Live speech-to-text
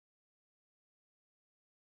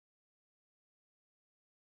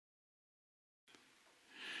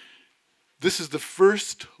This is the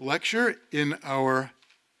first lecture in our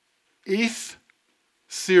 8th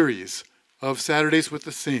series of Saturdays with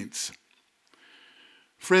the Saints.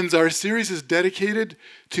 Friends, our series is dedicated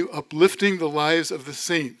to uplifting the lives of the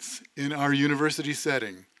saints in our university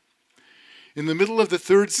setting. In the middle of the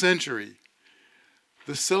 3rd century,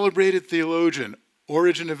 the celebrated theologian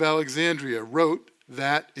Origen of Alexandria wrote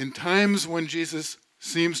that in times when Jesus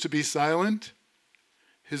seems to be silent,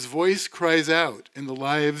 his voice cries out in the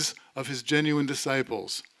lives of his genuine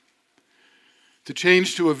disciples. To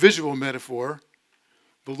change to a visual metaphor,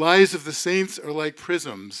 the lives of the saints are like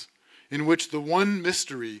prisms in which the one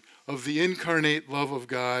mystery of the incarnate love of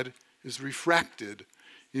God is refracted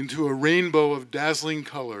into a rainbow of dazzling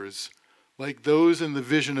colors, like those in the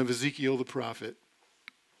vision of Ezekiel the prophet.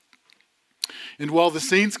 And while the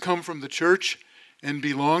saints come from the church and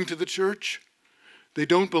belong to the church, they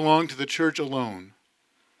don't belong to the church alone.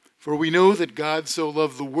 For we know that God so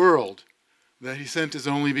loved the world that he sent his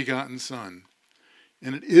only begotten Son.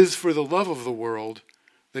 And it is for the love of the world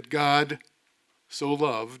that God so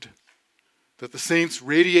loved that the saints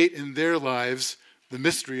radiate in their lives the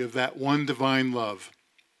mystery of that one divine love.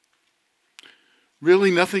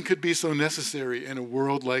 Really, nothing could be so necessary in a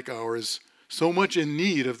world like ours, so much in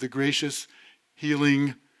need of the gracious,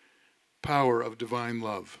 healing power of divine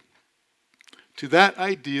love. To that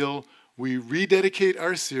ideal, we rededicate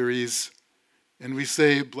our series, and we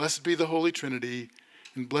say, "Blessed be the Holy Trinity,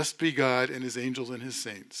 and blessed be God and his angels and his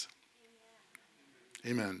saints."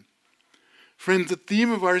 Amen. Friends, the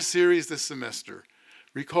theme of our series this semester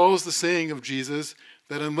recalls the saying of Jesus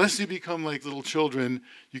that unless you become like little children,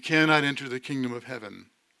 you cannot enter the kingdom of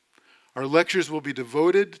heaven. Our lectures will be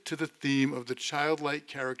devoted to the theme of the childlike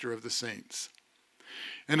character of the saints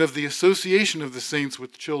and of the association of the saints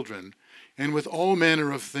with children and with all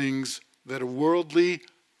manner of things that a worldly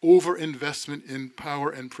overinvestment in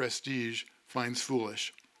power and prestige finds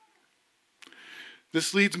foolish.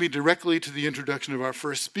 This leads me directly to the introduction of our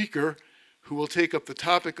first speaker, who will take up the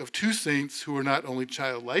topic of two saints who are not only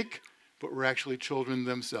childlike, but were actually children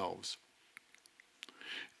themselves.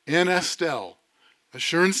 Anne Astell, a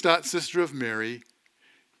Schoenstatt sister of Mary,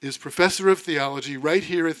 is professor of theology right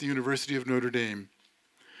here at the University of Notre Dame.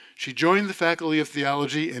 She joined the Faculty of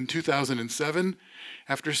Theology in 2007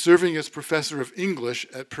 after serving as professor of English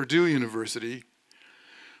at Purdue University,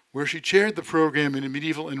 where she chaired the program in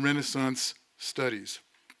medieval and Renaissance studies.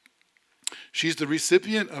 She's the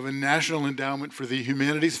recipient of a National Endowment for the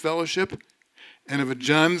Humanities Fellowship and of a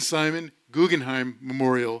John Simon Guggenheim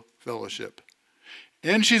Memorial Fellowship.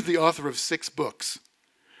 And she's the author of 6 books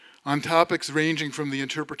on topics ranging from the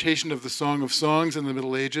interpretation of the Song of Songs in the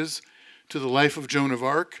Middle Ages to the life of Joan of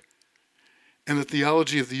Arc and the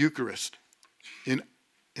theology of the Eucharist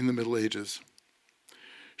in the Middle Ages.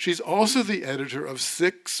 She's also the editor of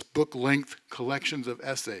 6 book-length collections of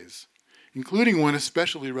essays, including one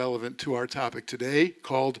especially relevant to our topic today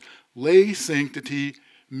called Lay Sanctity,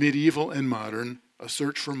 Medieval and Modern, A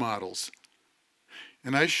Search for Models.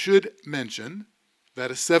 And I should mention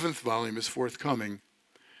that a 7th volume is forthcoming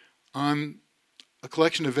on a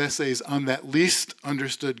collection of essays on that least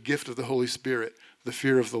understood gift of the Holy Spirit, the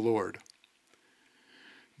fear of the Lord.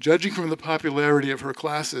 Judging from the popularity of her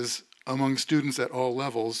classes among students at all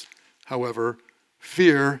levels, however,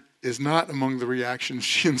 fear is not among the reactions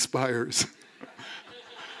she inspires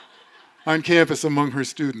on campus among her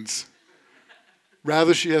students.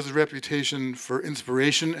 Rather, she has a reputation for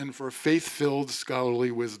inspiration and for faith-filled scholarly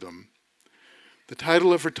wisdom. The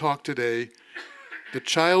title of her talk today, The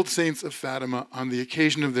Child Saints of Fatima on the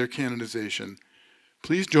Occasion of Their Canonization.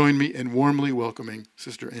 Please join me in warmly welcoming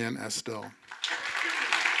Sister Anne Astell.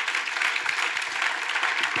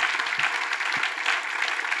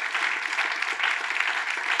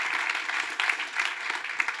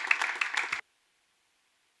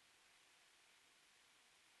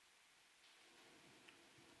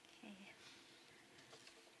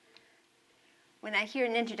 When I hear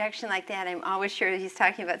an introduction like that, I'm always sure he's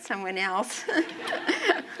talking about someone else. All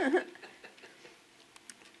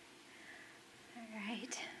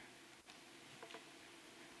right.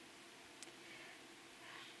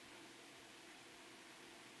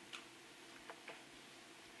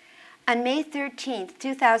 On May 13th,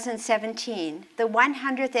 2017, the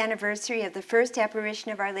 100th anniversary of the first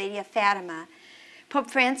apparition of Our Lady of Fatima,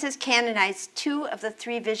 Pope Francis canonized 2 of the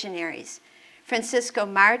 3 visionaries, Francisco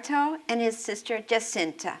Marto and his sister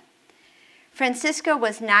Jacinta. Francisco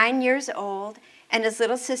was 9 years old and his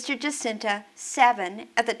little sister Jacinta 7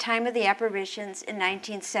 at the time of the apparitions in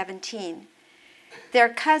 1917. Their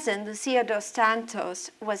cousin, Lucia dos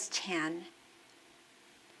Santos, was 10.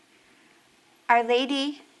 Our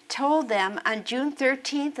Lady told them on June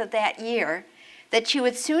 13th of that year that she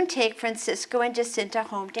would soon take Francisco and Jacinta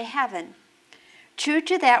home to heaven. True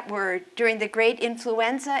to that word, during the great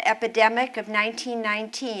influenza epidemic of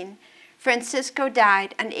 1919, Francisco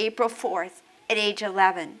died on April 4th at age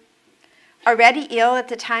 11. Already ill at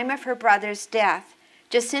the time of her brother's death,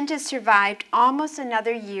 Jacinta survived almost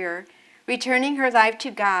another year, returning her life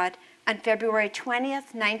to God on February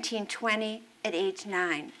 20th, 1920, at age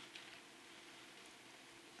 9.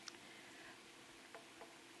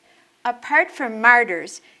 Apart from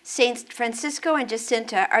martyrs, Saints Francisco and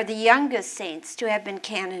Jacinta are the youngest saints to have been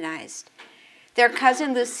canonized. Their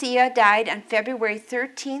cousin Lucia died on February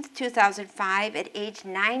 13, 2005, at age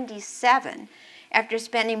 97, after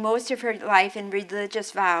spending most of her life in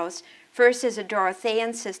religious vows, first as a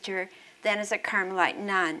Dorothean sister, then as a Carmelite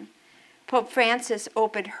nun. Pope Francis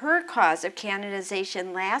opened her cause of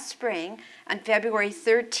canonization last spring on February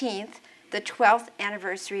 13th, the 12th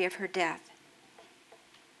anniversary of her death.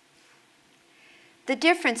 The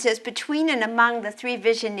differences between and among the three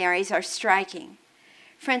visionaries are striking.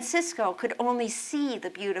 Francisco could only see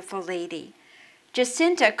the beautiful lady.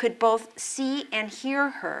 Jacinta could both see and hear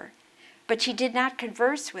her, but she did not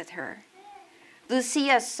converse with her.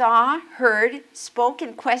 Lucia saw, heard, spoke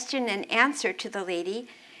in question and answer to the lady,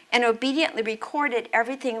 and obediently recorded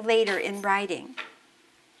everything later in writing.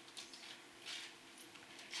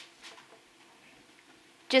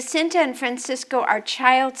 Jacinta and Francisco are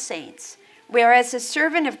child saints, whereas the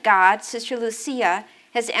servant of God, Sister Lucia,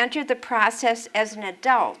 has entered the process as an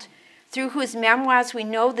adult, through whose memoirs we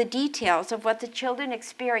know the details of what the children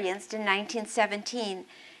experienced in 1917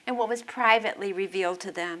 and what was privately revealed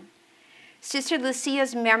to them. Sister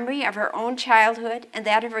Lucia's memory of her own childhood and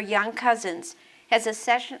that of her young cousins has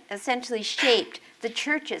essentially shaped the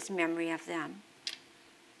Church's memory of them.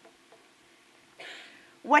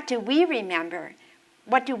 What do we remember?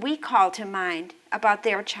 What do we call to mind about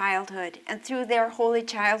their childhood and through their holy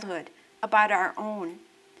childhood about our own?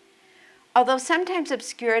 Although sometimes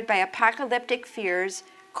obscured by apocalyptic fears,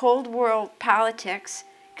 Cold War politics,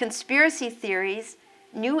 conspiracy theories,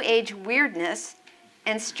 New Age weirdness,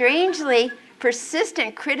 and strangely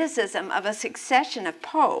persistent criticism of a succession of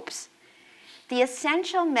popes, the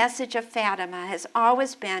essential message of Fatima has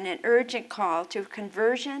always been an urgent call to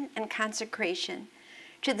conversion and consecration,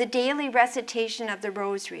 to the daily recitation of the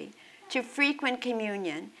Rosary, to frequent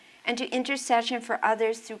communion, and to intercession for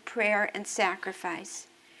others through prayer and sacrifice.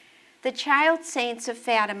 The child saints of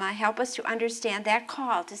Fatima help us to understand that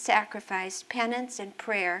call to sacrifice, penance, and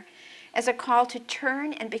prayer as a call to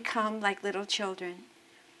turn and become like little children.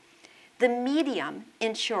 The medium,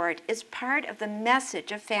 in short, is part of the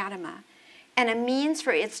message of Fatima and a means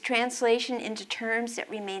for its translation into terms that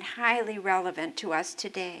remain highly relevant to us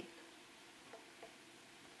today.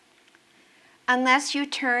 Unless you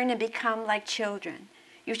turn and become like children,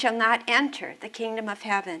 you shall not enter the kingdom of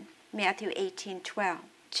heaven. Matthew 18:12.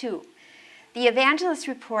 2. The evangelist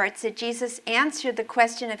reports that Jesus answered the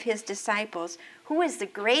question of his disciples, who is the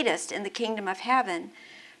greatest in the kingdom of heaven,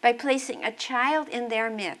 by placing a child in their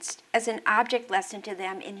midst as an object lesson to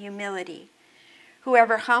them in humility.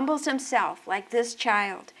 Whoever humbles himself like this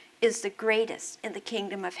child is the greatest in the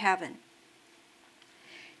kingdom of heaven.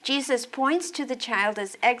 Jesus points to the child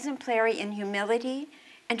as exemplary in humility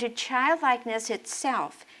and to childlikeness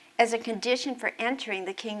itself as a condition for entering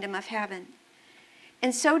the kingdom of heaven.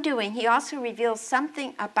 In so doing, he also reveals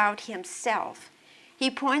something about himself. He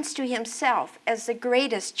points to himself as the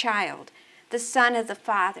greatest child, the Son of the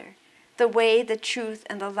Father, the way, the truth,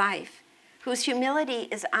 and the life, whose humility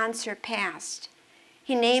is unsurpassed.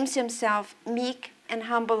 He names himself meek and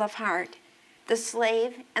humble of heart, the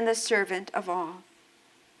slave and the servant of all.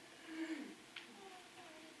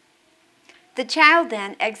 The child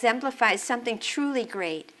then exemplifies something truly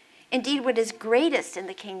great, indeed what is greatest in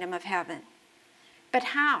the kingdom of heaven. But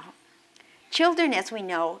how? Children, as we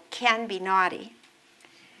know, can be naughty.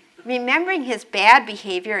 Remembering his bad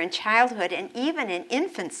behavior in childhood and even in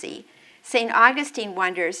infancy, St. Augustine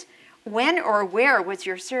wonders, when or where was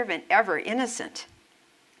your servant ever innocent?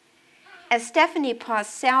 As Stephanie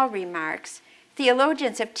Pausell remarks,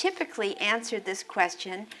 theologians have typically answered this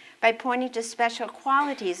question by pointing to special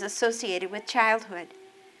qualities associated with childhood.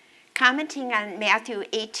 Commenting on Matthew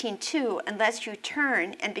 18:2, unless you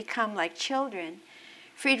turn and become like children,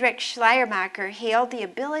 Friedrich Schleiermacher hailed the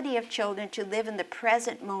ability of children to live in the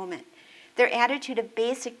present moment, their attitude of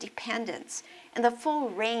basic dependence, and the full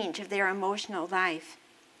range of their emotional life.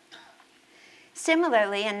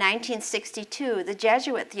 Similarly, in 1962, the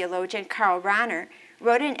Jesuit theologian Karl Rahner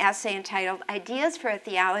wrote an essay entitled Ideas for a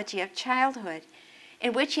Theology of Childhood,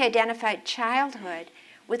 in which he identified childhood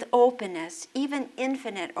with openness, even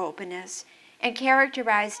infinite openness, and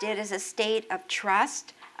characterized it as a state of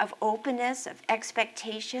trust, of openness, of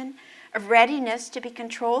expectation, of readiness to be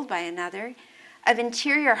controlled by another, of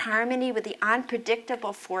interior harmony with the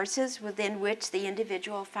unpredictable forces within which the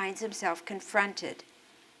individual finds himself confronted.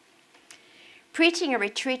 Preaching a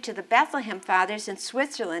retreat to the Bethlehem Fathers in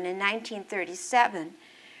Switzerland in 1937,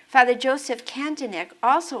 Father Joseph Kantenek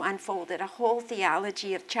also unfolded a whole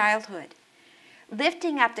theology of childhood,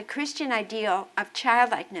 lifting up the Christian ideal of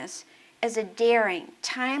childlikeness as a daring,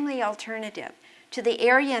 timely alternative to the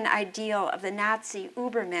Aryan ideal of the Nazi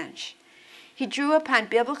Übermensch. He drew upon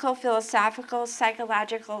biblical, philosophical,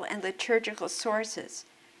 psychological, and liturgical sources.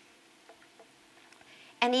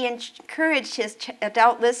 And he encouraged his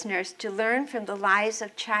adult listeners to learn from the lives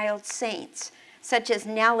of child saints, such as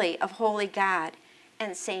Nellie of Holy God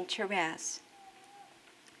and Saint Therese.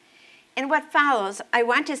 In what follows, I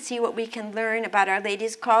want to see what we can learn about Our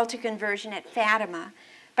Lady's call to conversion at Fatima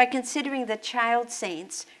by considering the child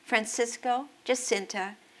saints, Francisco,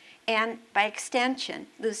 Jacinta, and by extension,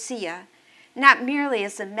 Lucia, not merely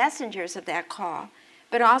as the messengers of that call,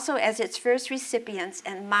 but also as its first recipients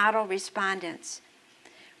and model respondents.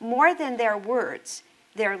 More than their words,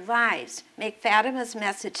 their lives make Fatima's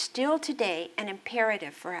message still today an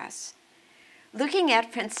imperative for us. Looking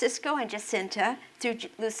at Francisco and Jacinta through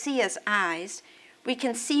Lucia's eyes, we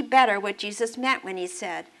can see better what Jesus meant when he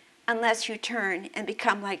said, "Unless you turn and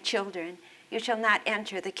become like children, you shall not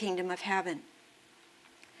enter the kingdom of heaven."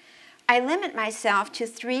 I limit myself to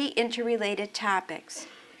 3 interrelated topics: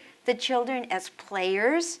 the children as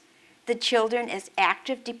players, the children as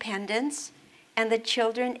active dependents, and the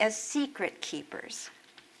children as secret keepers.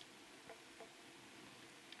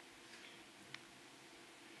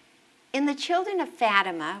 In the children of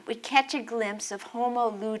Fatima, we catch a glimpse of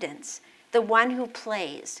Homo ludens, the one who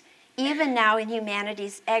plays, even now in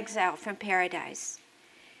humanity's exile from paradise.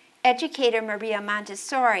 Educator Maria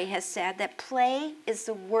Montessori has said that play is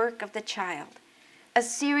the work of the child, a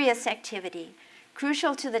serious activity,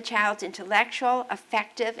 crucial to the child's intellectual,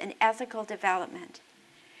 affective, and ethical development.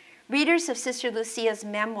 Readers of Sister Lucia's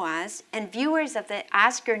memoirs and viewers of the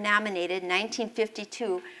Oscar-nominated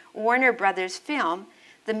 1952 Warner Brothers film,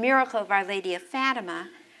 The Miracle of Our Lady of Fatima,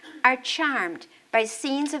 are charmed by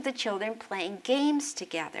scenes of the children playing games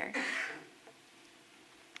together.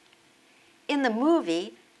 In the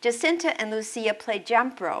movie, Jacinta and Lucia play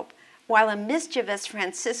jump rope, while a mischievous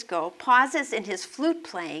Francisco pauses in his flute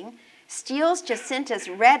playing, steals Jacinta's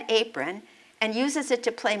red apron, and uses it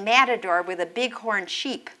to play matador with a bighorn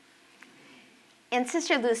sheep. In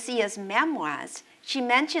Sister Lucia's memoirs, she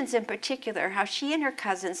mentions in particular how she and her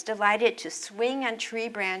cousins delighted to swing on tree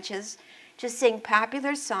branches, to sing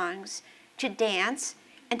popular songs, to dance,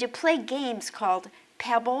 and to play games called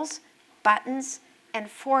pebbles, buttons,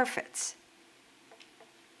 and forfeits.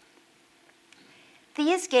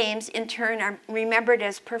 These games, in turn, are remembered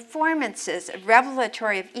as performances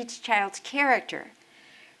revelatory of each child's character.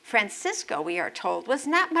 Francisco, we are told, was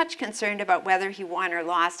not much concerned about whether he won or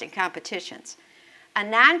lost in competitions, a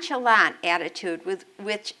nonchalant attitude with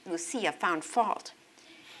which Lucia found fault.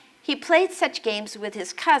 He played such games with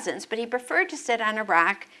his cousins, but he preferred to sit on a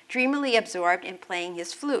rock, dreamily absorbed in playing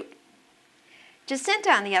his flute. Jacinta,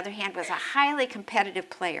 on the other hand, was a highly competitive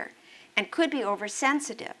player and could be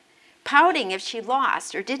oversensitive, pouting if she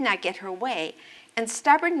lost or did not get her way, and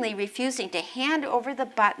stubbornly refusing to hand over the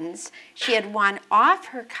buttons she had won off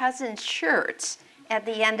her cousin's shirts at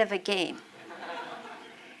the end of a game.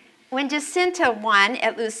 When Jacinta won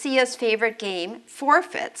at Lucia's favorite game,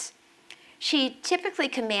 forfeits, when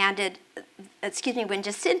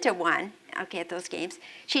Jacinta won, at those games,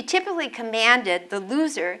 she typically commanded the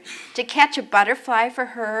loser to catch a butterfly for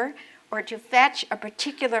her or to fetch a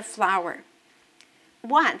particular flower.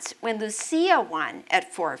 Once, when Lucia won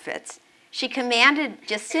at forfeits, she commanded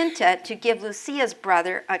Jacinta to give Lucia's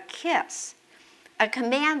brother a kiss, a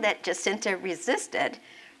command that Jacinta resisted,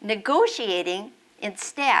 negotiating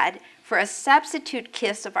instead for a substitute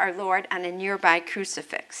kiss of our Lord on a nearby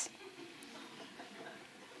crucifix.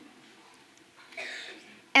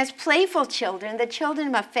 As playful children, the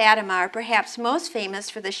children of Fatima are perhaps most famous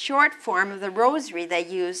for the short form of the rosary they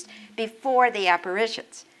used before the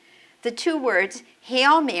apparitions. The 2 words,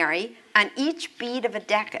 Hail Mary, on each bead of a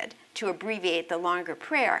decade to abbreviate the longer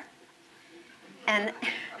prayer. And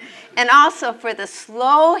also for the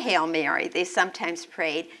slow Hail Mary they sometimes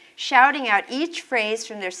prayed, shouting out each phrase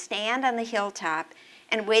from their stand on the hilltop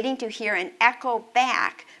and waiting to hear an echo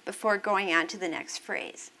back before going on to the next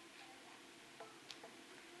phrase.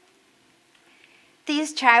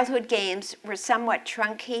 These childhood games were somewhat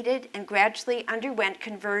truncated and gradually underwent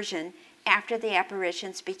conversion after the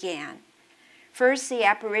apparitions began. First, the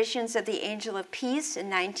apparitions of the Angel of Peace in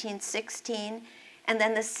 1916, and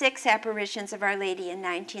then the 6 apparitions of Our Lady in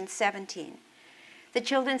 1917. The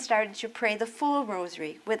children started to pray the full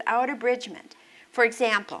rosary without abridgment. For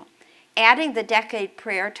example, adding the decade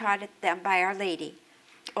prayer taught them by Our Lady.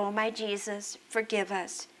 O my Jesus, forgive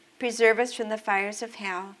us, preserve us from the fires of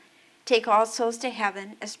hell, take all souls to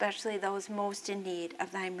heaven, especially those most in need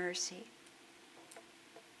of thy mercy.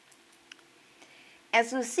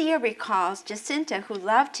 As Lucia recalls, Jacinta, who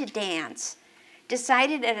loved to dance,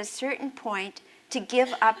 decided at a certain point to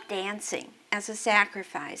give up dancing as a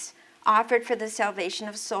sacrifice offered for the salvation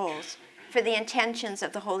of souls, for the intentions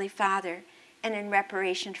of the Holy Father, and in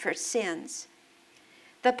reparation for sins.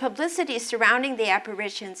 The publicity surrounding the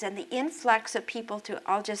apparitions and the influx of people to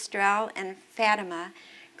Astell and Fatima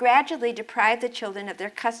gradually deprived the children of their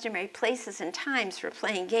customary places and times for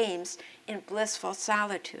playing games in blissful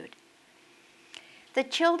solitude. The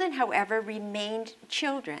children, however, remained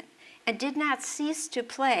children and did not cease to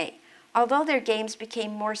play, although their games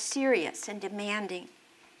became more serious and demanding.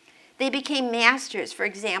 They became masters, for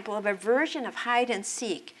example, of a version of hide and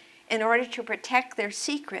seek in order to protect their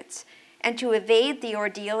secrets and to evade the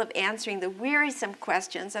ordeal of answering the wearisome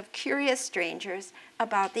questions of curious strangers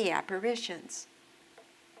about the apparitions.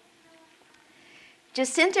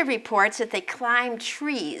 Jacinta reports that they climbed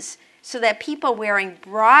trees so that people wearing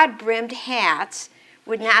broad-brimmed hats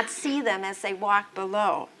would not see them as they walked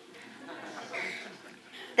below.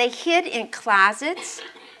 They hid in closets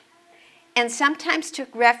and sometimes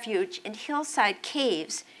took refuge in hillside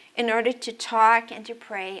caves in order to talk and to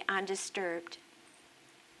pray undisturbed.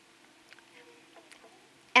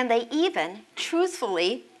 And they even,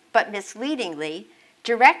 truthfully but misleadingly,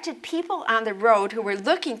 directed people on the road who were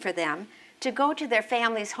looking for them to go to their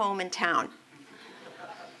family's home in town.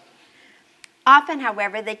 Often,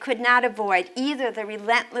 however, they could not avoid either the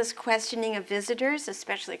relentless questioning of visitors,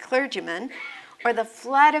 especially clergymen, or the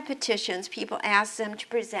flood of petitions people asked them to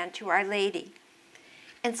present to Our Lady.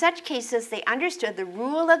 In such cases, they understood the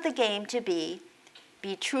rule of the game to be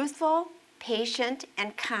truthful, patient,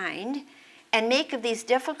 and kind, and make of these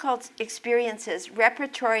difficult experiences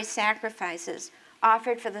reparatory sacrifices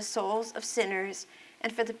offered for the souls of sinners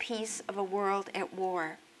and for the peace of a world at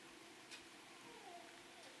war.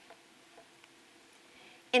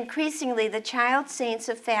 Increasingly, the child saints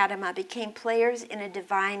of Fatima became players in a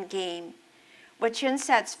divine game, what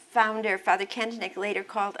Schoenstatt's founder, Father Kentenich, later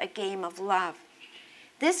called a game of love.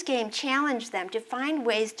 This game challenged them to find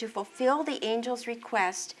ways to fulfill the angel's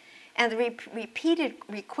request and the repeated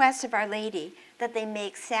requests of Our Lady that they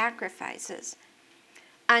make sacrifices.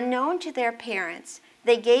 Unknown to their parents,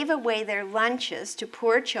 they gave away their lunches to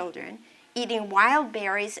poor children, eating wild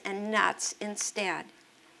berries and nuts instead.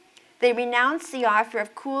 They renounced the offer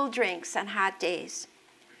of cool drinks on hot days.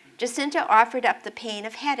 Jacinta offered up the pain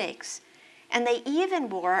of headaches, and they even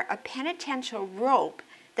wore a penitential rope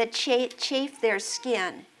that chafed their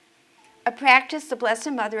skin, a practice the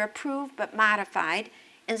Blessed Mother approved but modified,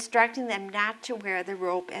 instructing them not to wear the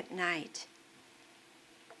rope at night.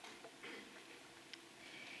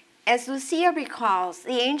 As Lucia recalls,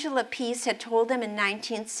 the Angel of Peace had told them in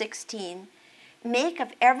 1916, "Make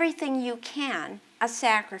of everything you can a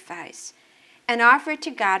sacrifice, and offer it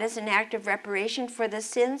to God as an act of reparation for the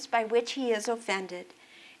sins by which he is offended,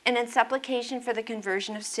 and in supplication for the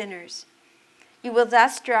conversion of sinners. You will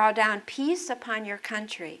thus draw down peace upon your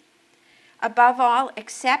country. Above all,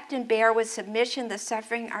 accept and bear with submission the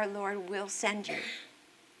suffering our Lord will send you."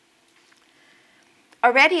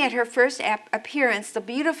 Already at her first appearance, the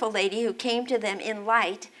beautiful lady who came to them in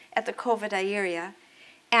light at the Covadieria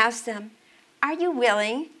asked them, "Are you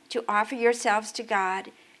willing to offer yourselves to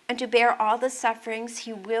God and to bear all the sufferings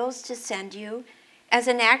he wills to send you as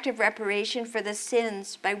an act of reparation for the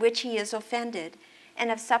sins by which he is offended and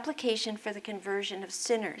of supplication for the conversion of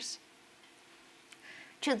sinners?"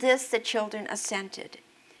 To this the children assented.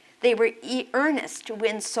 They were earnest to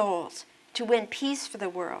win souls, to win peace for the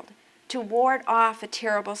world, to ward off a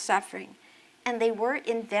terrible suffering, and they were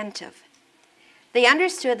inventive. They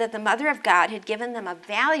understood that the Mother of God had given them a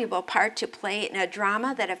valuable part to play in a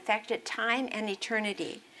drama that affected time and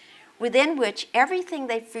eternity, within which everything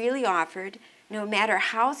they freely offered, no matter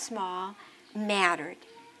how small, mattered.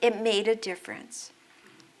 It made a difference.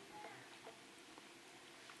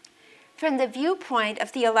 From the viewpoint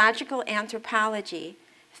of theological anthropology,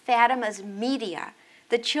 Fatima's media,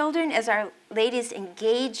 the children as Our Lady's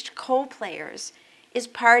engaged co-players, is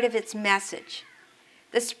part of its message.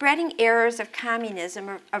 The spreading errors of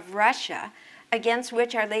communism of Russia, against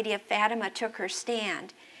which Our Lady of Fatima took her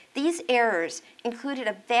stand, These errors included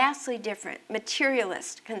a vastly different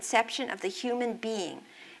materialist conception of the human being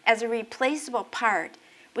as a replaceable part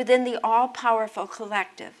within the all-powerful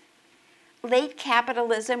collective. Late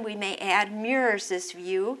capitalism, we may add, mirrors this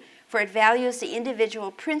view, for it values the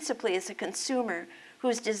individual principally as a consumer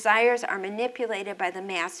whose desires are manipulated by the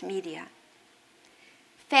mass media.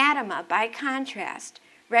 Fatima, by contrast,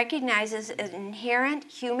 recognizes an inherent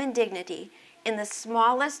human dignity in the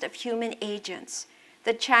smallest of human agents,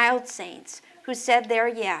 the child saints who said their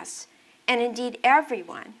yes, and indeed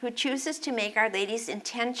everyone who chooses to make Our Lady's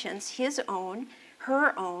intentions his own,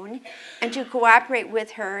 her own, and to cooperate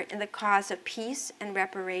with her in the cause of peace and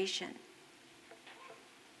reparation.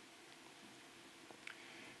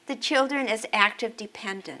 The children as active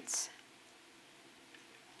dependents.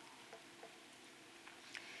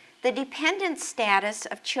 The dependent status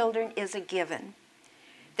of children is a given.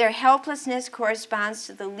 Their helplessness corresponds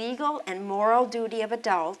to the legal and moral duty of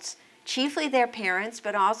adults, chiefly their parents,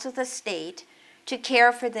 but also the state, to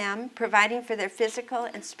care for them, providing for their physical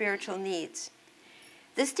and spiritual needs.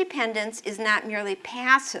 This dependence is not merely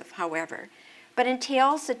passive, however, but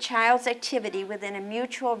entails the child's activity within a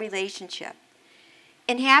mutual relationship.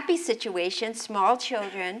 In happy situations, small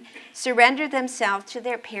children surrender themselves to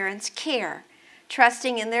their parents' care,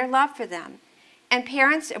 trusting in their love for them, and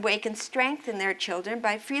parents awaken strength in their children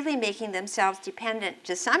by freely making themselves dependent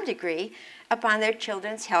to some degree upon their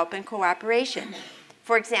children's help and cooperation,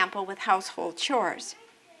 for example, with household chores.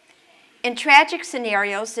 In tragic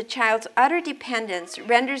scenarios, the child's utter dependence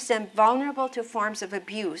renders them vulnerable to forms of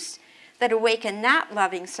abuse that awaken not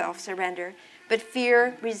loving self-surrender, but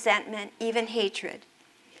fear, resentment, even hatred.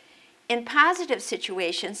 In positive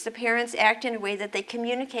situations, the parents act in a way that they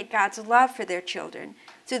communicate God's love for their children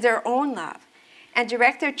through their own love and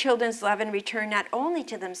direct their children's love in return not only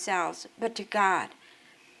to themselves, but to God.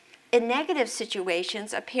 In negative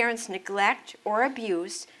situations, a parent's neglect or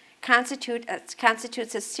abuse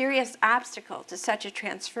constitutes a serious obstacle to such a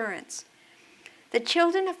transference. The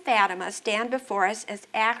children of Fatima stand before us as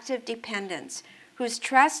active dependents whose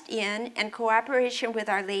trust in and cooperation with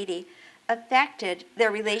Our Lady affected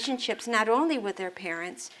their relationships not only with their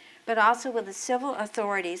parents, but also with the civil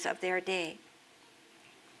authorities of their day.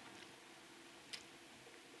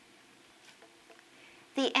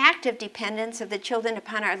 The active dependence of the children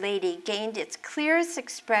upon Our Lady gained its clearest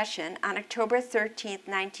expression on October 13,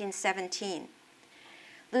 1917.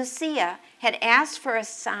 Lucia had asked for a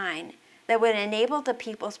sign that would enable the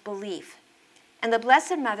people's belief, and the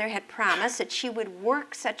Blessed Mother had promised that she would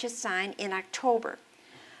work such a sign in October,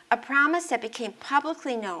 a promise that became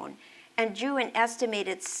publicly known and drew an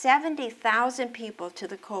estimated 70,000 people to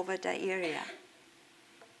the Cova da Iria.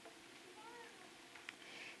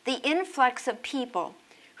 The influx of people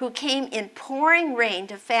who came in pouring rain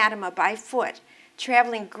to Fatima by foot,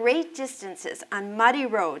 traveling great distances on muddy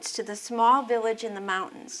roads to the small village in the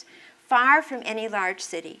mountains, far from any large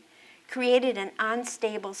city, created an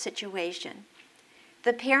unstable situation.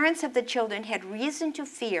 The parents of the children had reason to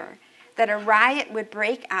fear that a riot would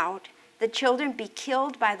break out, the children be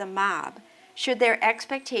killed by the mob, should their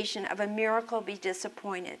expectation of a miracle be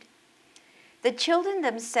disappointed. The children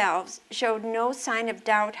themselves showed no sign of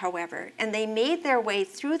doubt, however, and they made their way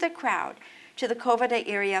through the crowd to the Cova da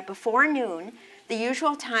Iria before noon, the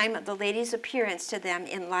usual time of the Lady's appearance to them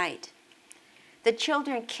in light. The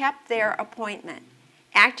children kept their appointment,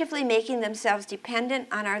 actively making themselves dependent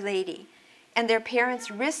on Our Lady, and their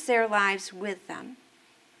parents risked their lives with them.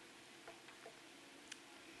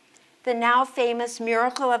 The now famous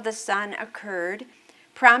miracle of the sun occurred,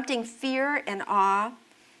 prompting fear and awe,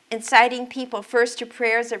 inciting people first to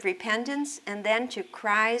prayers of repentance and then to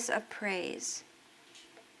cries of praise.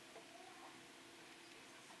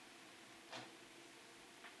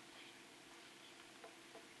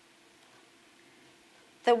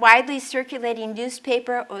 The widely circulating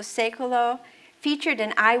newspaper O Secolo featured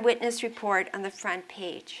an eyewitness report on the front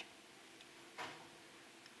page.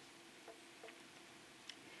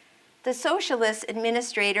 The socialist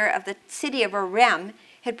administrator of the city of Orem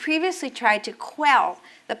had previously tried to quell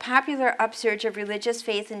the popular upsurge of religious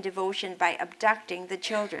faith and devotion by abducting the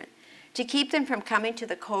children, to keep them from coming to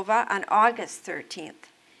the Cova on August 13th.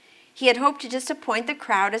 He had hoped to disappoint the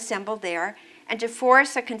crowd assembled there and to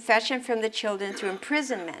force a confession from the children through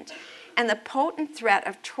imprisonment and the potent threat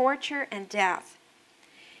of torture and death.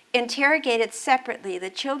 Interrogated separately, the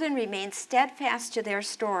children remained steadfast to their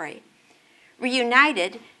story.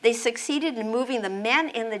 Reunited, they succeeded in moving the men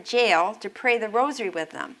in the jail to pray the rosary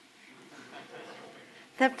with them.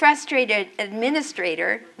 The frustrated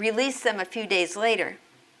administrator released them a few days later.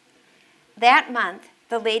 That month,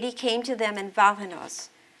 the Lady came to them in Valhanos,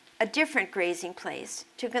 a different grazing place,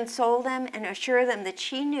 to console them and assure them that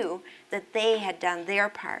she knew that they had done their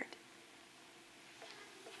part.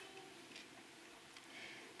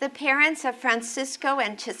 The parents of Francisco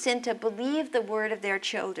and Jacinta believed the word of their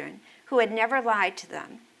children, who had never lied to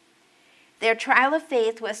them. Their trial of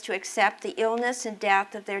faith was to accept the illness and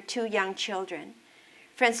death of their 2 young children.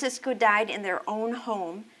 Francisco died in their own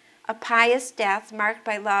home, a pious death marked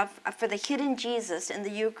by love for the hidden Jesus in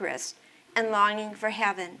the Eucharist and longing for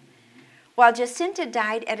heaven, while Jacinta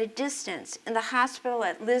died at a distance in the hospital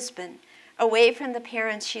at Lisbon, away from the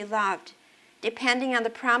parents she loved, depending on the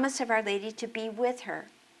promise of Our Lady to be with her.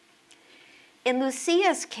 In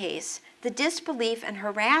Lucia's case, the disbelief and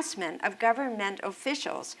harassment of government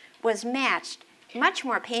officials was matched, much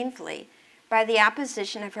more painfully, by the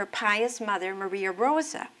opposition of her pious mother, Maria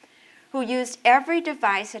Rosa, who used every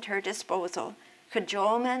device at her disposal: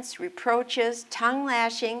 cajolements, reproaches, tongue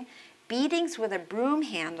lashing, beatings with a broom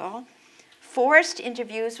handle, forced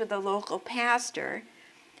interviews with a local pastor,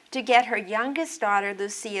 to get her youngest daughter,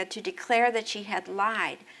 Lucia, to declare that she had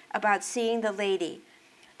lied about seeing the lady,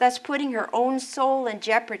 thus putting her own soul in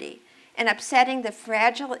jeopardy and upsetting the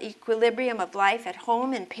fragile equilibrium of life at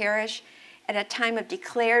home and parish at a time of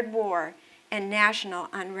declared war and national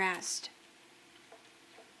unrest.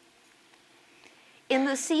 In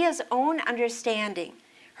Lucia's own understanding,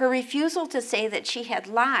 her refusal to say that she had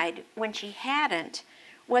lied when she hadn't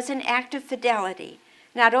was an act of fidelity,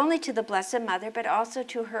 not only to the Blessed Mother, but also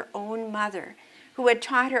to her own mother, who had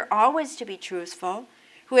taught her always to be truthful,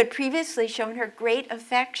 who had previously shown her great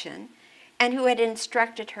affection, and who had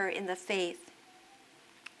instructed her in the faith.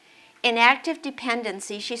 In active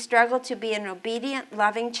dependency, she struggled to be an obedient,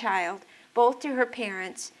 loving child, both to her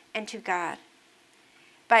parents and to God.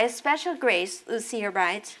 By a special grace, Lucia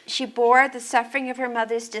writes, she bore the suffering of her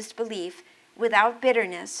mother's disbelief without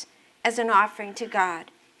bitterness as an offering to God.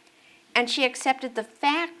 And she accepted the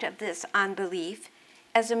fact of this unbelief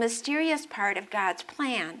as a mysterious part of God's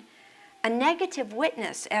plan, a negative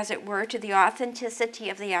witness, as it were, to the authenticity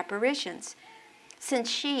of the apparitions, since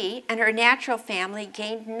she and her natural family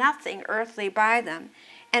gained nothing earthly by them,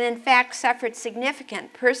 and in fact suffered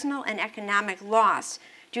significant personal and economic loss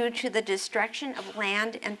due to the destruction of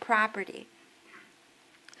land and property.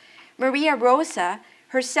 Maria Rosa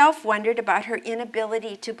herself wondered about her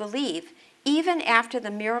inability to believe, even after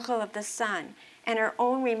the miracle of the sun and her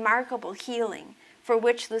own remarkable healing, for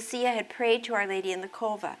which Lucia had prayed to Our Lady in the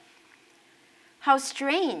Cova. "How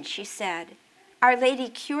strange," she said. "Our Lady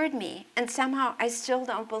cured me, and somehow I still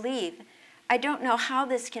don't believe. I don't know how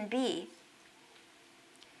this can be."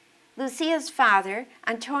 Lucia's father,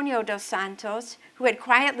 Antonio dos Santos, who had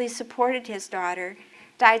quietly supported his daughter,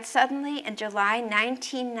 died suddenly in July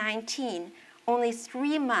 1919, only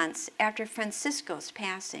 3 months after Francisco's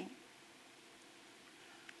passing.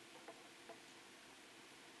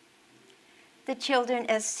 The children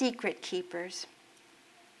as secret keepers.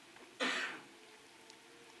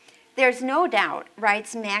 There's no doubt,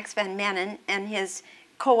 writes Max van Manen and his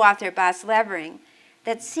co-author Bas Levering,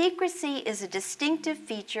 that secrecy is a distinctive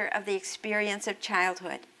feature of the experience of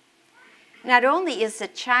childhood. Not only is the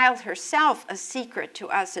child herself a secret to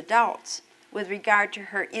us adults with regard to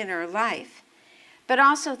her inner life, but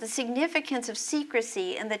also the significance of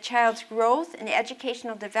secrecy in the child's growth and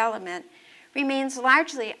educational development remains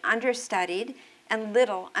largely understudied and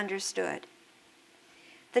little understood.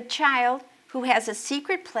 The child who has a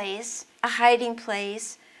secret place, a hiding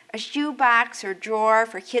place, a shoebox or drawer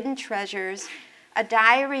for hidden treasures, a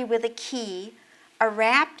diary with a key, a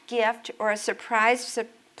wrapped gift, or a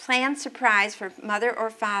planned surprise for mother or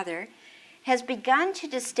father, has begun to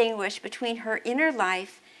distinguish between her inner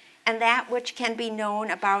life and that which can be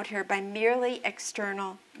known about her by merely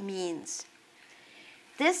external means.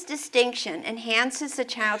 This distinction enhances the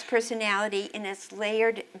child's personality in its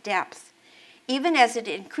layered depth, even as it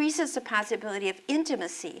increases the possibility of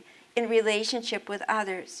intimacy in relationship with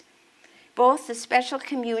others, both the special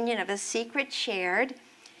communion of a secret shared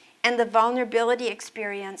and the vulnerability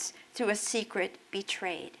experienced through a secret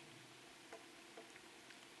betrayed.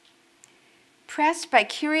 Pressed by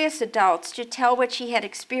curious adults to tell what she had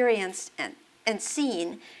experienced and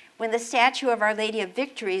seen, when the statue of Our Lady of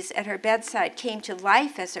Victories at her bedside came to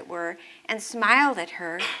life, as it were, and smiled at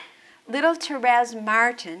her, little Therese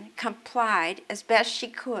Martin complied as best she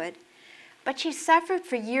could, but she suffered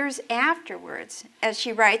for years afterwards, as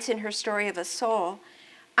she writes in her Story of a Soul,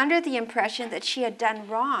 under the impression that she had done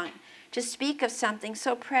wrong to speak of something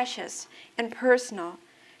so precious and personal,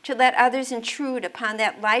 to let others intrude upon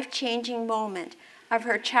that life-changing moment of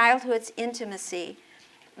her childhood's intimacy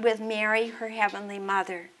with Mary, her Heavenly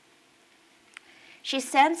Mother. She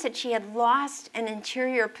sensed that she had lost an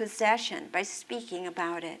interior possession by speaking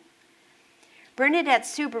about it. Bernadette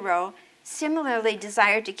Soubirous similarly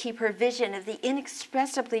desired to keep her vision of the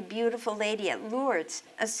inexpressibly beautiful lady at Lourdes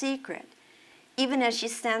a secret, even as she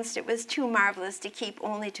sensed it was too marvelous to keep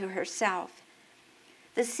only to herself.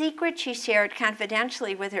 The secret she shared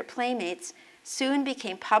confidentially with her playmates soon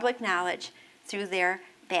became public knowledge through their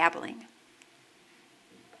babbling.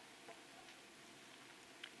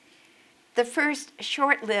 The first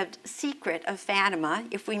short-lived secret of Fatima,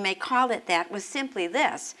 if we may call it that, was simply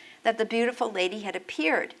this, that the beautiful lady had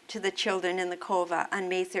appeared to the children in the cova on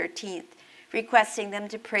May 13th, requesting them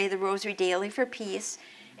to pray the rosary daily for peace,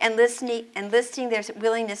 and listing their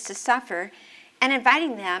willingness to suffer, and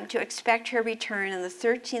inviting them to expect her return on the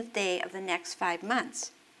 13th day of the next 5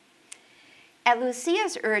 months. At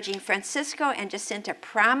Lucia's urging, Francisco and Jacinta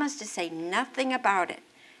promised to say nothing about it,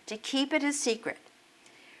 to keep it a secret.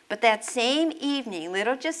 But that same evening,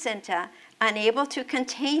 little Jacinta, unable to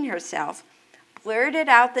contain herself, blurted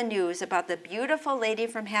out the news about the beautiful lady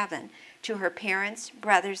from heaven to her parents,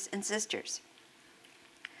 brothers, and sisters.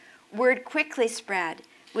 Word quickly spread,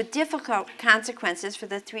 with difficult consequences for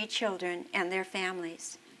the 3 children and their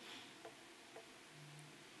families.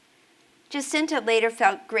 Jacinta later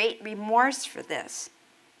felt great remorse for this,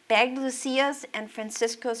 begged Lucia's and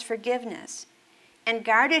Francisco's forgiveness, and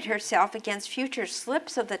guarded herself against future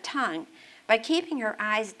slips of the tongue by keeping her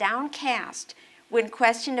eyes downcast when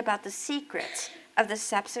questioned about the secrets of the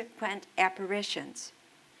subsequent apparitions.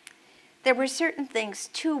 There were certain things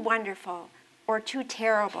too wonderful or too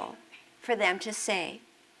terrible for them to say.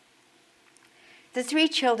 The 3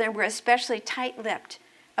 children were especially tight-lipped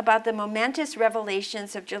about the momentous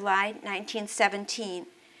revelations of July 1917,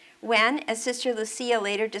 when, as Sister Lucia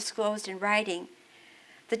later disclosed in writing,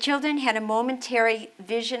 the children had a momentary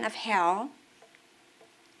vision of hell,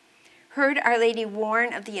 heard Our Lady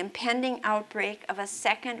warn of the impending outbreak of a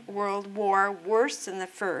Second World War worse than the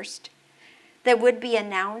first, that would be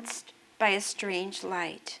announced by a strange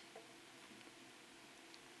light.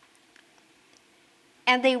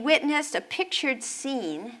 And they witnessed a pictured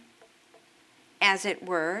scene, as it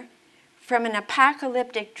were, from an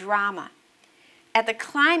apocalyptic drama, at the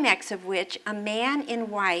climax of which a man in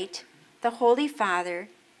white, the Holy Father,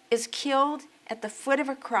 is killed at the foot of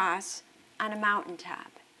a cross on a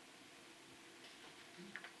mountaintop.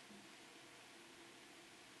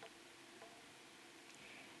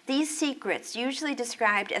 These secrets, usually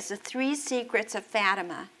described as the 3 secrets of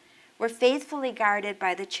Fatima, were faithfully guarded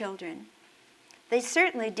by the children. They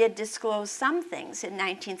certainly did disclose some things in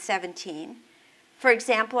 1917. For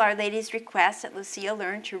example, Our Lady's request that Lucia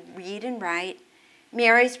learn to read and write,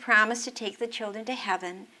 Mary's promise to take the children to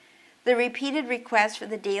heaven, the repeated request for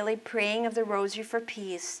the daily praying of the Rosary for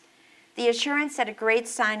peace, the assurance that a great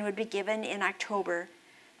sign would be given in October,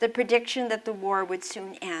 the prediction that the war would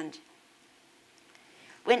soon end.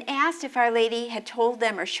 When asked if Our Lady had told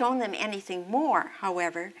them or shown them anything more,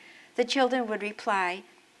 however, the children would reply,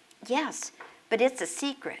 "Yes, but it's a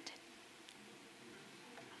secret."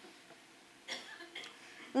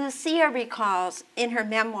 Lucia recalls in her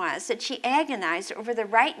memoirs that she agonized over the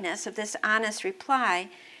rightness of this honest reply,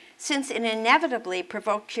 since it inevitably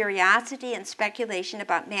provoked curiosity and speculation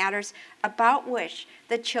about matters about which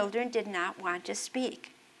the children did not want to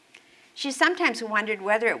speak. She sometimes wondered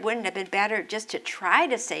whether it wouldn't have been better just to try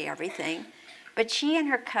to say everything, but she and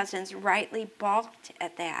her cousins rightly balked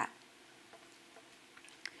at that.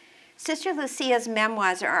 Sister Lucia's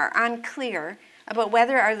memoirs are unclear about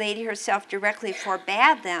whether Our Lady herself directly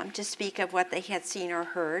forbade them to speak of what they had seen or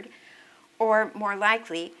heard, or more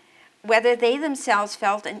likely, whether they themselves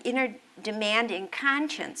felt an inner demand in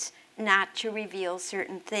conscience not to reveal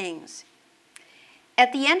certain things.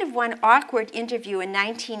 At the end of one awkward interview in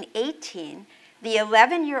 1918, the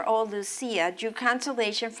 11-year-old Lucia drew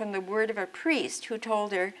consolation from the word of a priest who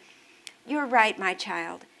told her, "You're right, my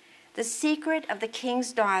child. The secret of the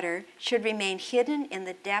king's daughter should remain hidden in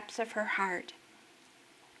the depths of her heart."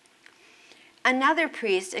 Another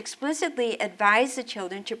priest explicitly advised the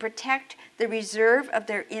children to protect the reserve of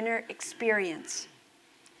their inner experience.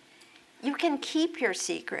 "You can keep your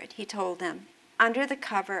secret," he told them, "under the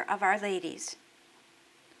cover of Our Lady's."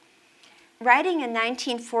 Writing in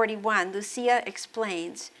 1941, Lucia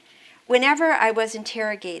explains, "Whenever I was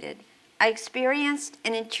interrogated, I experienced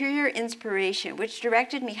an interior inspiration which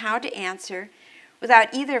directed me how to answer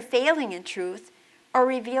without either failing in truth or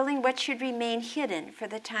revealing what should remain hidden for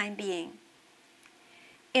the time being."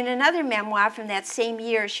 In another memoir from that same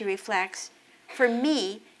year, she reflects, "For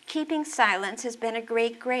me, keeping silence has been a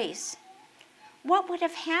great grace. What would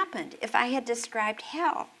have happened if I had described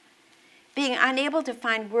hell? Being unable to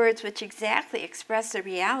find words which exactly express the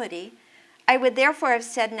reality, I would therefore have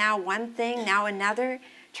said now one thing, now another,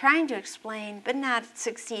 trying to explain, but not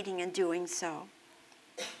succeeding in doing so.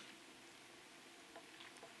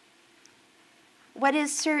 What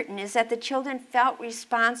is certain is that the children felt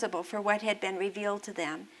responsible for what had been revealed to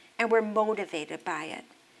them and were motivated by it.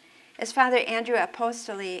 As Father Andrew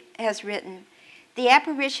Apostoli has written, the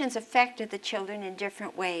apparitions affected the children in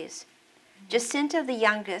different ways. Jacinta, the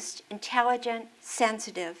youngest, intelligent,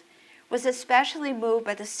 sensitive, was especially moved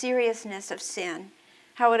by the seriousness of sin,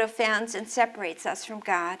 how it offends and separates us from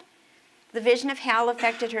God. The vision of hell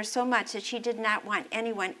affected her so much that she did not want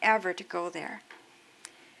anyone ever to go there.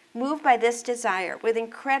 Moved by this desire, with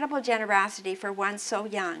incredible generosity for one so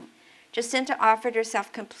young, Jacinta offered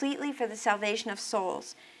herself completely for the salvation of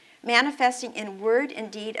souls, manifesting in word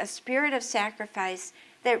and deed a spirit of sacrifice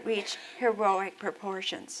that reached heroic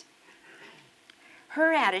proportions.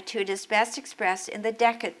 Her attitude is best expressed in the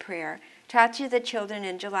Decade Prayer taught to the children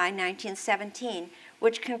in July 1917,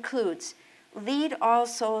 which concludes, "Lead all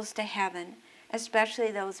souls to heaven,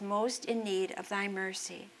 especially those most in need of thy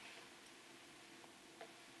mercy."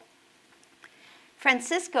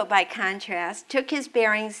 Francisco, by contrast, took his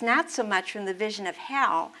bearings not so much from the vision of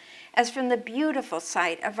hell as from the beautiful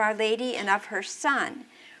sight of Our Lady and of her Son,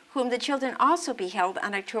 whom the children also beheld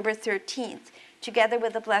on October 13th, together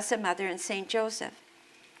with the Blessed Mother and Saint Joseph.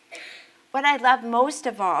 What I loved most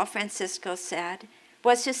of all, Francisco said,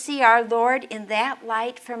 was to see our Lord in that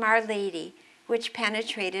light from Our Lady, which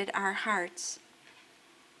penetrated our hearts.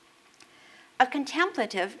 A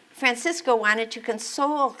contemplative, Francisco wanted to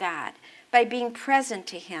console God by being present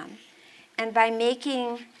to him and by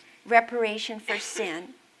making reparation for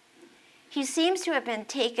sin. He seems to have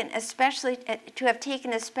taken especially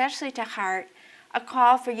to heart a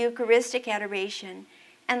call for Eucharistic adoration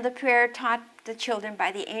and the prayer taught the children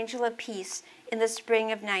by the Angel of Peace in the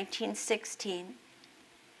spring of 1916.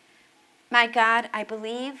 My God, I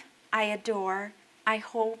believe, I adore, I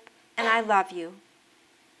hope, and I love you.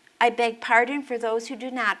 I beg pardon for those who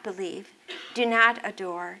do not believe, do not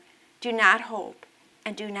adore, do not hope,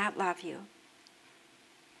 and do not love you.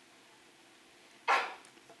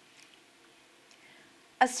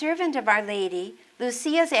 A servant of Our Lady,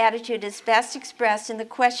 Lucia's attitude is best expressed in the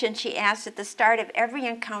question she asked at the start of every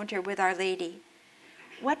encounter with Our Lady.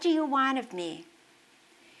 What do you want of me?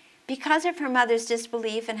 Because of her mother's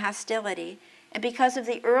disbelief and hostility, and because of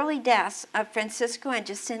the early deaths of Francisco and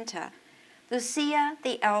Jacinta, Lucia,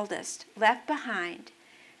 the eldest, left behind,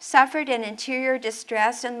 suffered an interior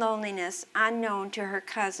distress and loneliness unknown to her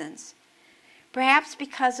cousins. Perhaps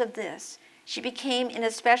because of this, she became in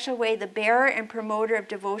a special way the bearer and promoter of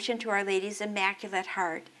devotion to Our Lady's Immaculate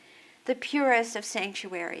Heart, the purest of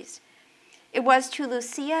sanctuaries. It was to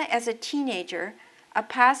Lucia as a teenager, a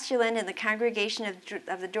postulant in the congregation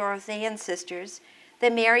of the Dorothean Sisters,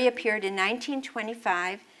 that Mary appeared in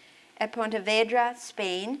 1925 at Pontevedra,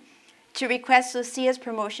 Spain, to request Lucia's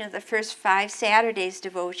promotion of the first 5 Saturdays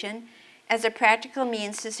devotion as a practical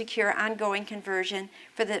means to secure ongoing conversion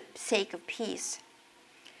for the sake of peace.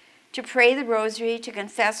 To pray the rosary, to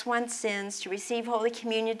confess one's sins, to receive Holy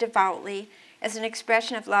Communion devoutly as an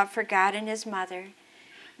expression of love for God and his mother.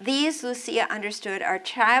 These, Lucia understood, are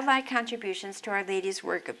childlike contributions to Our Lady's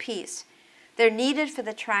work of peace. They're needed for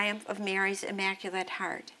the triumph of Mary's Immaculate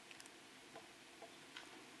Heart.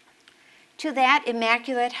 To that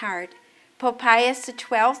Immaculate Heart, Pope Pius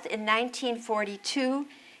XII in 1942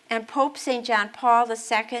 and Pope St. John Paul II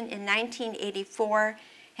in 1984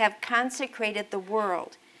 have consecrated the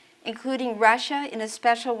world, including Russia in a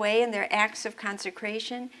special way in their acts of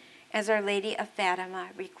consecration, as Our Lady of Fatima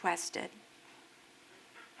requested.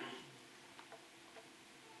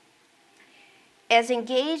 As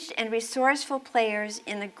engaged and resourceful players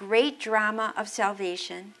in the great drama of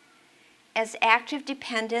salvation, as active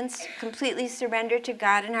dependents completely surrendered to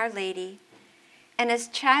God and Our Lady, and as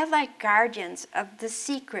childlike guardians of the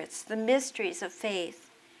secrets, the mysteries of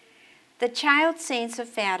faith, the child saints of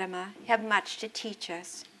Fatima have much to teach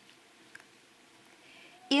us.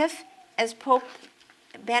 If, as Pope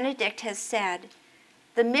Benedict has said,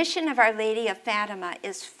 the mission of Our Lady of Fatima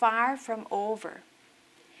is far from over,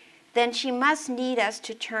 then she must need us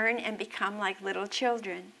to turn and become like little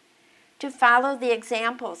children, to follow the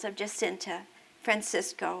examples of Jacinta,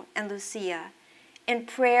 Francisco, and Lucia in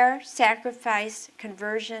prayer, sacrifice,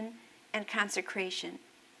 conversion, and consecration.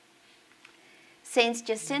 Saints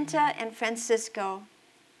Jacinta and Francisco,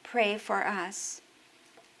 pray for us.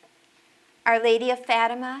 Our Lady of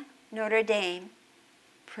Fatima, Notre Dame,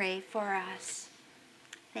 pray for us.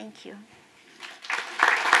 Thank you.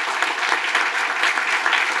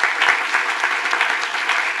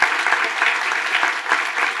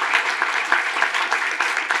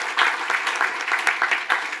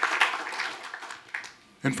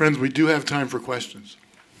 And friends, we do have time for questions.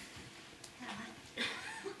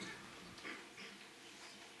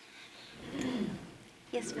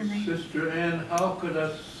 Yes, Father. Sister Ann, how could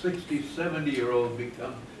a 60, 70-year-old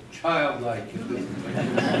become childlike?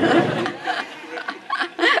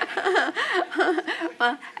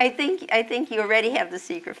 Well, I think you already have the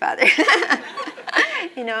secret, Father.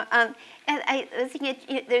 You know, and I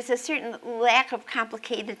think there's a certain lack of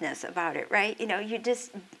complicatedness about it, right? You know,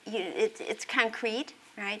 it's concrete,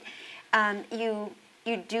 right? You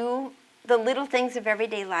do the little things of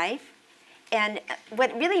everyday life. And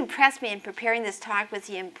what really impressed me in preparing this talk was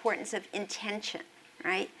the importance of intention,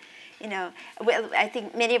 right? You know, I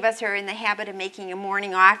think many of us are in the habit of making a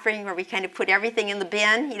morning offering where we kind of put everything in the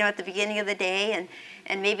bin, you know, at the beginning of the day,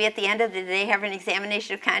 and maybe at the end of the day have an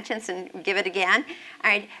examination of conscience and give it again.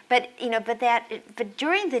 All right, but you know, but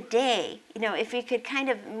during the day, you know, if we could kind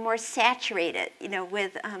of more saturate it, you know,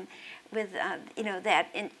 with you know,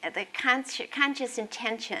 the conscious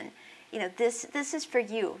intention. You know, this is for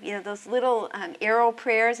you. You know, those little arrow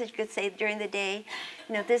prayers that you could say during the day.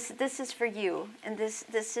 You know, this is for you, and this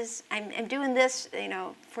is I'm doing this, you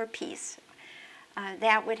know, for peace.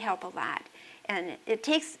 That would help a lot. And it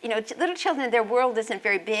takes, you know, little children, their world isn't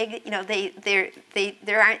very big. You know, there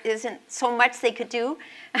isn't so much they could do,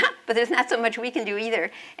 but there's not so much we can do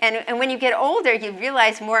either. And when you get older, you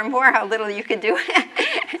realize more and more how little you can do.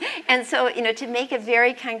 And so, you know, to make it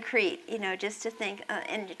very concrete, you know, just to think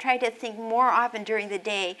and to try to think more often during the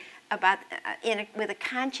day about with a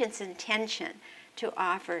conscious intention to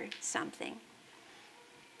offer something.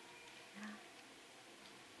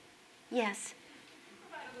 Yes.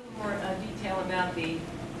 More detail about the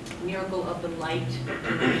miracle of the light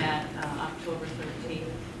in that October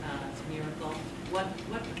 13th miracle. What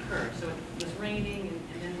occurred? So it was raining,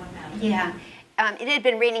 and then what happened? Yeah, it had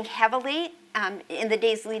been raining heavily in the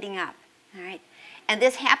days leading up. All right, and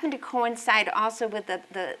this happened to coincide also with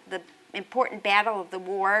the important battle of the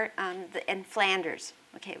war in Flanders.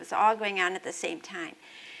 Okay, it was all going on at the same time,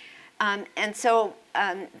 and so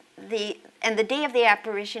the day of the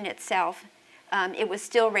apparition itself. It was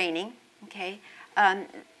still raining, okay, and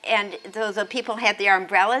the people had their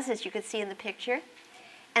umbrellas, as you could see in the picture,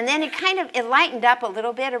 and then it lightened up a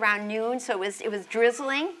little bit around noon, so it was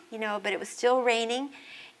drizzling, you know, but it was still raining,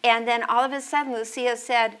 and then all of a sudden Lucia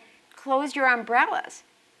said, "Close your umbrellas,"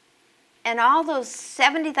 and all those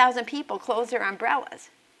 70,000 people closed their umbrellas,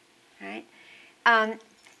 right, and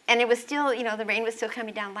it was still, you know, the rain was still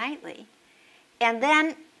coming down lightly, and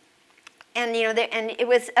then. And you know,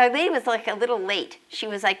 Our Lady was like a little late. She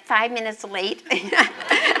was like 5 minutes late.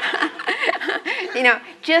 You know,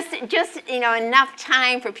 just you know, enough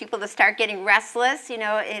time for people to start getting restless. You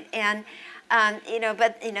know, and you know,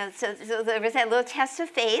 but you know, so there was that little test of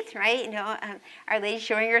faith, right? You know, Our Lady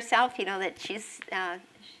showing herself, you know, that she's,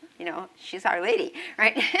 you know, she's Our Lady,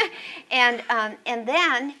 right? and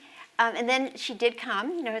then she did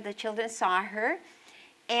come. You know, the children saw her.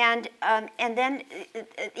 And then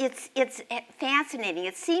it's fascinating.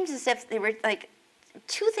 It seems as if there were like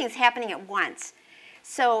two things happening at once.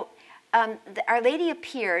 So Our Lady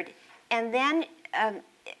appeared, and then,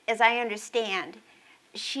 as I understand,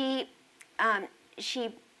 she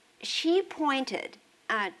pointed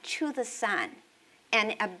to the sun,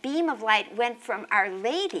 and a beam of light went from Our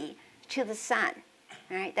Lady to the sun.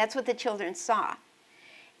 Right? That's what the children saw.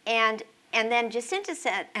 And then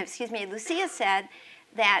Lucia said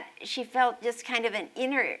that she felt just kind of an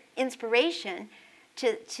inner inspiration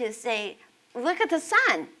to say, look at the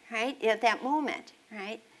sun, right, at that moment,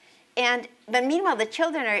 right? But meanwhile, the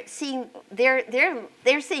children are seeing,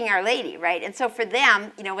 they're seeing Our Lady, right? And so for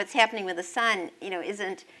them, you know, what's happening with the sun, you know,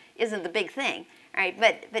 isn't the big thing, right?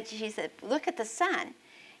 But she said, look at the sun.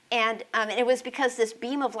 And it was because this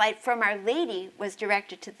beam of light from Our Lady was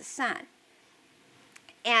directed to the sun.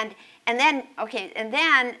 And then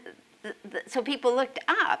so people looked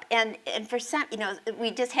up, and for some, you know, we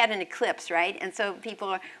just had an eclipse, right? And so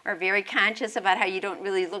people are very conscious about how you don't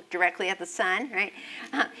really look directly at the sun, right?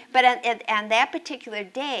 But on that particular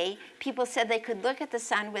day, people said they could look at the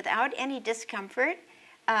sun without any discomfort,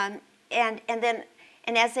 and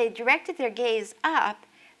as they directed their gaze up,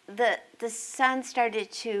 the sun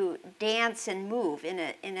started to dance and move in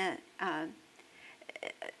a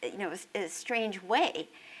you know, a strange way,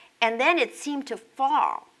 and then it seemed to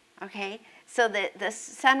fall. Okay, so the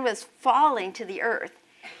sun was falling to the earth,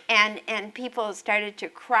 and people started to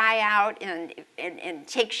cry out and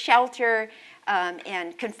take shelter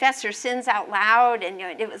and confess their sins out loud, and you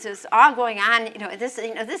know, it was all going on. You know, this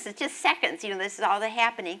is just seconds. You know, this is all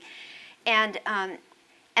happening, and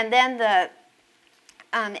then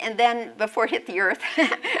and then before it hit the earth,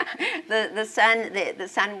 the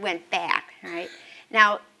sun went back, right?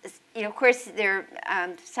 Now, of course,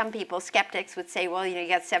 some people, skeptics, would say, well, you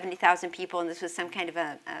got 70,000 people, and this was some kind of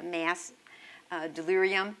a mass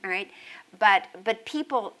delirium, right? But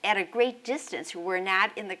people at a great distance who were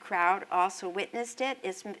not in the crowd also witnessed it.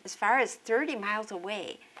 As far as 30 miles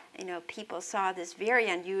away, people saw this very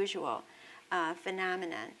unusual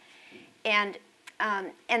phenomenon, and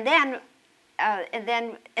then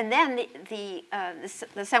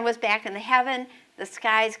the sun was back in the heaven, the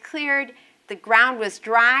skies cleared, the ground was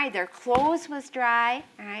dry, their clothes was dry,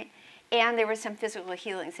 right? And there were some physical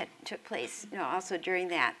healings that took place, also during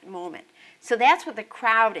that moment. So that's what the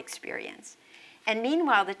crowd experienced. And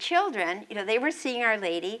meanwhile, the children, they were seeing Our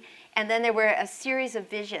Lady, and then there were a series of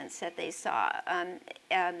visions that they saw.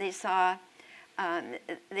 They saw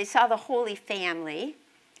the Holy Family.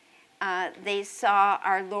 They saw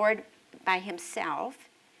our Lord by himself,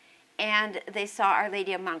 and they saw Our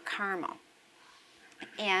Lady of Mount Carmel.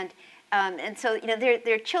 And so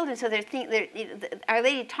they're children, so Our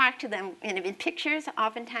Lady talked to them in pictures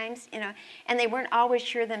oftentimes, and they weren't always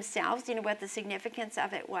sure themselves, what the significance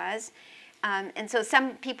of it was. And so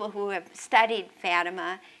some people who have studied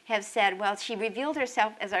Fatima have said, well, she revealed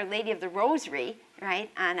herself as Our Lady of the Rosary, right,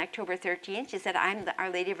 on October 13th. She said, I'm Our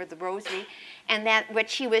Lady of the Rosary. And that what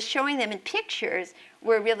she was showing them in pictures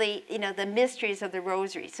were really, the mysteries of the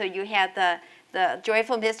Rosary. So you had the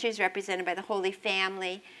joyful mysteries represented by the Holy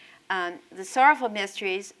Family, the sorrowful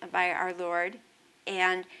mysteries by Our Lord,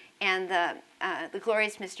 and the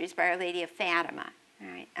glorious mysteries by Our Lady of Fatima,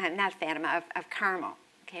 right? Not Fatima, of Carmel.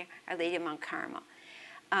 Okay, Our Lady of Mount Carmel.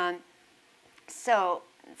 So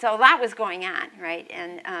a lot was going on, right?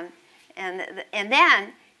 And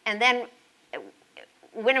then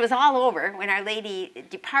when it was all over, when Our Lady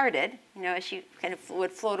departed, she kind of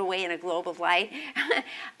would float away in a globe of light.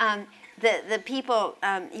 The people,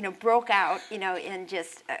 broke out, in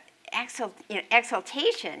just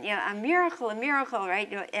exultation, a miracle,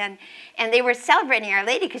 right? And they were celebrating Our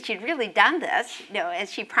Lady because she'd really done this, as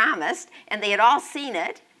she promised, and they had all seen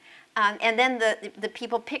it. And then the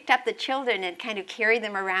people picked up the children and kind of carried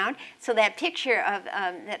them around. So that picture of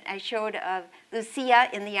that I showed of Lucia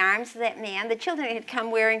in the arms of that man, the children had come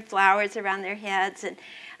wearing flowers around their heads, and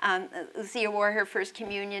Lucia wore her first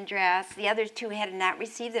communion dress. The other two had not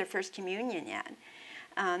received their first communion yet.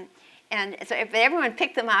 And so everyone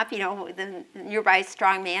picked them up, the nearby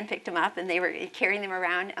strong man picked them up, and they were carrying them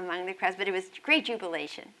around among the crowds. But it was great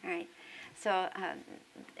jubilation, right? So,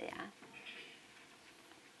 yeah.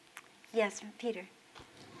 Yes, Peter.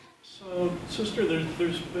 So, Sister,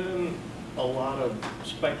 there's been a lot of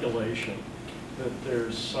speculation that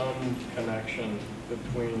there's some connection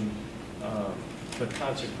between the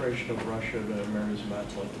consecration of Russia to Mary's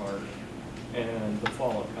Immaculate Heart and the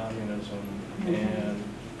fall of communism, and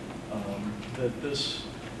that this,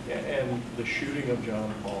 and the shooting of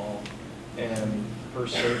John Paul and her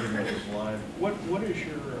saving of his life. What is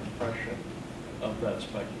your impression of that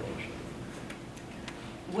speculation?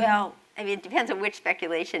 Well, it depends on which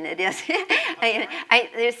speculation it is.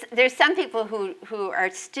 There's some people who are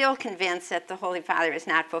still convinced that the Holy Father has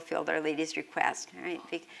not fulfilled Our Lady's request, right?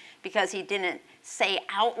 Because he didn't say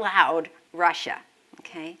out loud Russia,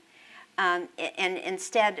 okay? And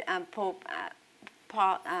instead, Pope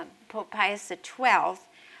Pius XII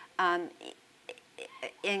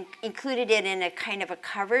included it in a kind of a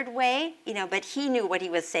covered way, but he knew what he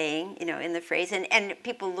was saying, in the phrase. And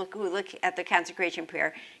people who look at the consecration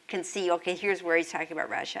prayer can see, okay, here's where he's talking about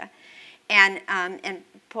Russia. And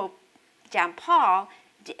Pope John Paul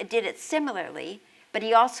did it similarly, but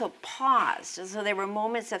he also paused. So there were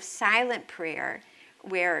moments of silent prayer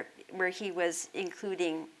where he was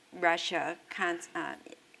including Russia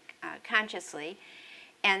consciously.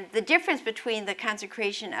 And the difference between the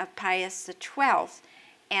consecration of Pius XII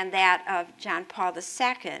and that of John Paul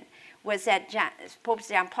II was that Pope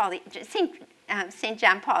John Paul, St.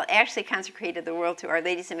 John Paul actually consecrated the world to Our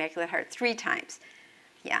Lady's Immaculate Heart 3 times.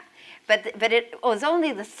 Yeah, but it was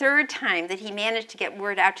only the 3rd time that he managed to get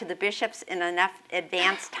word out to the bishops in enough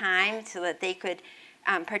advanced time so that they could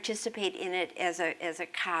participate in it as a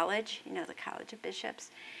college, the College of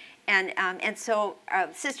Bishops. And so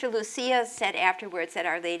Sister Lucia said afterwards that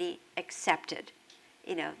Our Lady accepted,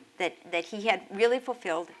 that he had really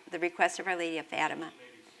fulfilled the request of Our Lady of Fatima.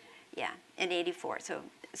 Yeah, in '84. So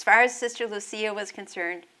as far as Sister Lucia was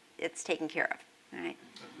concerned, it's taken care of. All right.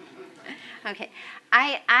 Okay.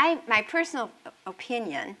 My personal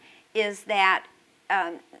opinion is that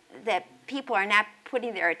that people are not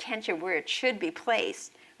putting their attention where it should be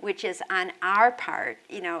placed, which is on our part,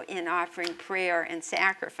 in offering prayer and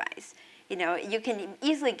sacrifice. You know, you can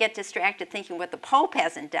easily get distracted thinking what the Pope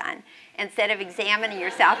hasn't done instead of examining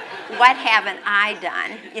yourself, what haven't I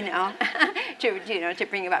done, you know, to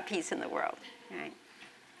bring about peace in the world. Right.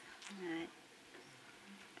 Right.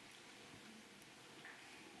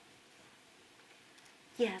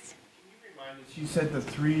 Yes. You said the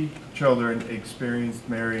three children experienced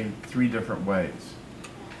Mary three different ways.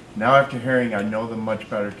 Now after hearing, I know them much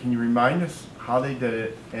better. Can you remind us how they did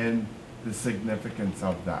it and the significance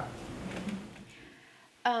of that?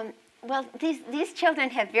 Well, these children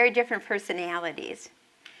have very different personalities.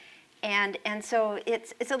 And so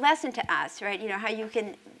it's a lesson to us, right? You know, how you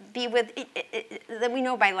can be with, that we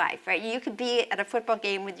know by life, right? You could be at a football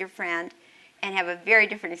game with your friend and have a very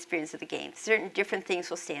different experience of the game. Certain different things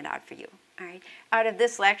will stand out for you, all right? Out of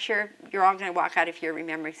this lecture, you're all going to walk out of here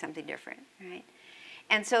remembering something different, right?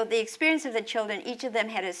 And so the experience of the children, each of them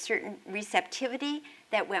had a certain receptivity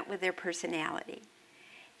that went with their personality.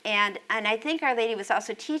 And I think Our Lady was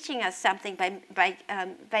also teaching us something by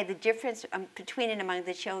the difference between and among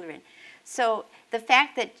the children. So the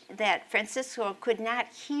fact that Francisco could not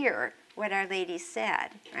hear what Our Lady said,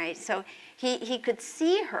 right? So he could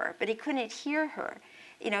see her, but he couldn't hear her.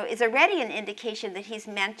 You know, is already an indication that he's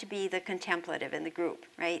meant to be the contemplative in the group,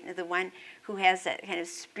 right? The one who has that kind of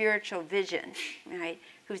spiritual vision, right?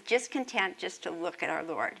 Who's just content just to look at our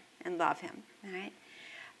Lord and love him, right?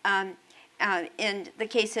 In the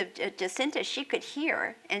case of Jacinta, she could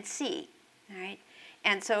hear and see, right?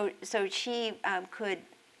 And so she could,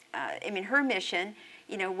 I mean, her mission,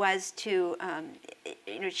 you know, was to,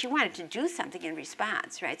 you know, she wanted to do something in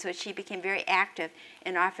response, right? So she became very active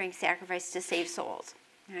in offering sacrifice to save souls,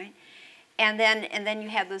 right? And then you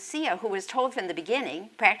had Lucia, who was told from the beginning,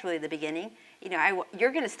 practically the beginning, you know,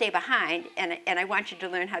 you're going to stay behind, and I want you to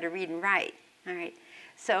learn how to read and write, all right?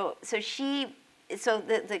 So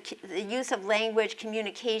the use of language,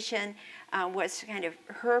 communication was kind of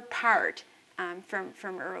her part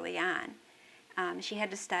from early on. She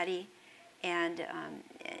had to study, and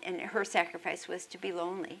her sacrifice was to be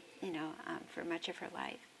lonely, you know, for much of her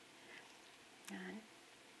life.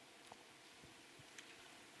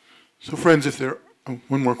 So friends, if there,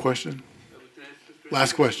 one more question.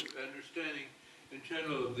 Last question. Understanding in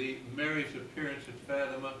general of Mary's appearance at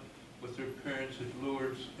Fatima, with her appearance at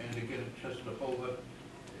Lourdes, and again at Czestochowa,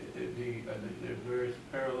 there are various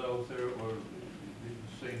parallels there, or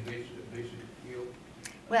the same basic appeal?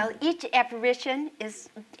 Well, each apparition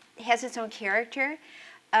has its own character,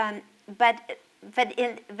 but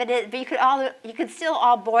you could still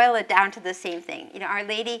all boil it down to the same thing. You know, Our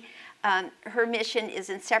Lady, her mission is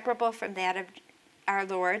inseparable from that of our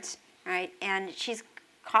Lord's, right? And she's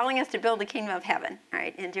calling us to build the kingdom of heaven,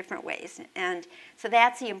 right, in different ways. And so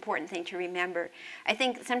that's the important thing to remember. I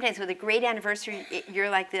think sometimes with a great anniversary year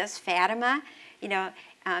like this, Fatima, you know,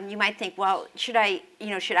 you might think, well, should I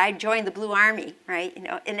join the Blue Army, right? You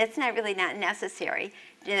know, and it's not necessary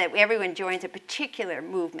that everyone joins a particular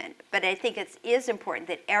movement. But I think it is important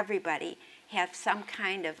that everybody have some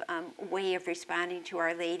kind of way of responding to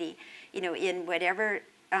Our Lady, you know, in whatever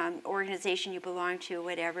organization you belong to,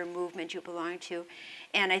 whatever movement you belong to.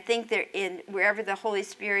 And I think that wherever the Holy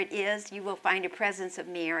Spirit is, you will find a presence of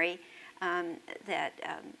Mary, and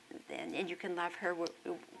you can love her,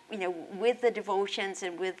 you know, with the devotions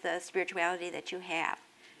and with the spirituality that you have.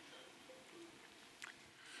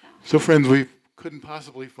 So friends, we couldn't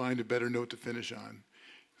possibly find a better note to finish on.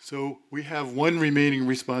 So we have one remaining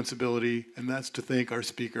responsibility, and that's to thank our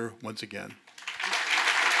speaker once again.